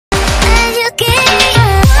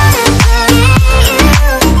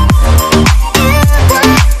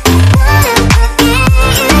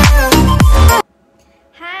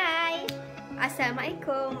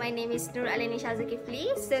briefly.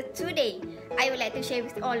 So today, I would like to share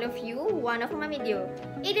with all of you one of my video.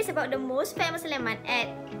 It is about the most famous landmark at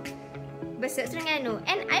Besut Terengganu,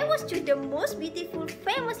 and I was choose the most beautiful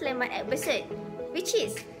famous landmark at Besut, which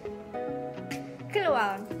is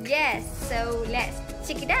Keluang. Yes, so let's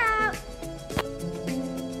check it out.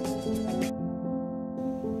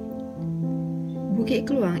 Bukit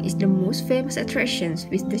Keluang is the most famous attractions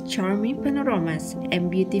with the charming panoramas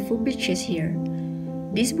and beautiful beaches here.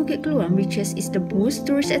 This Bukit Keluang beaches is the most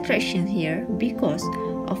tourist attraction here because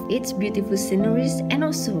of its beautiful sceneries and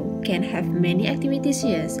also can have many activities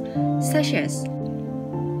here such as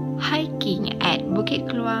hiking at Bukit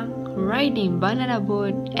Keluang, riding banana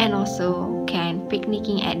boat, and also can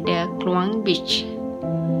picnicking at the Keluang beach.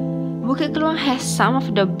 Bukit Keluang has some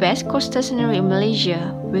of the best coastal scenery in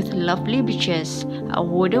Malaysia with lovely beaches, a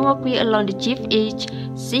wooden walkway along the cliff edge,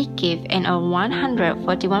 sea cave, and a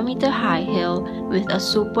 141-meter high hill with a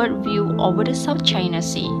superb view over the South China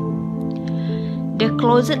Sea. The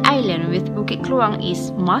closest island with Bukit Keluang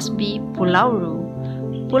must be Pulau Ru.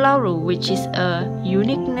 Pulau Ru, which is a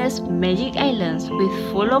uniqueness magic island with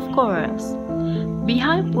full of corals.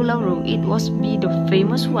 Behind Pulau Ru, it was be the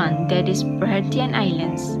famous one that is Perhentian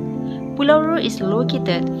Islands. Pulau Ru is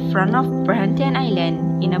located front of Perhentian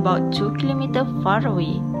Island in about 2 km far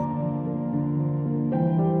away.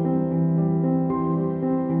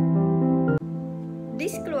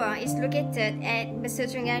 This Keluang is located at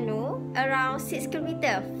Besut Terengganu, around 6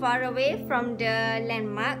 km far away from the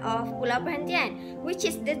landmark of Pulau Perhentian, which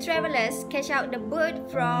is the travelers catch out the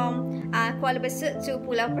boat from Kuala Besut to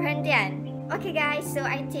Pulau Perhentian. Okay guys, so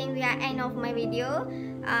I think we are end of my video.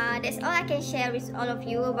 That's all I can share with all of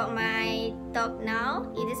you about my talk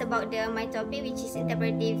now. It is about my topic, which is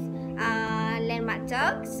interpretive landmark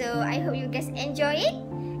talk. So I hope you guys enjoy it,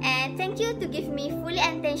 and thank you to give me full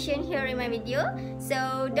attention here in my video.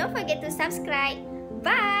 So don't forget to subscribe.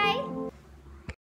 Bye.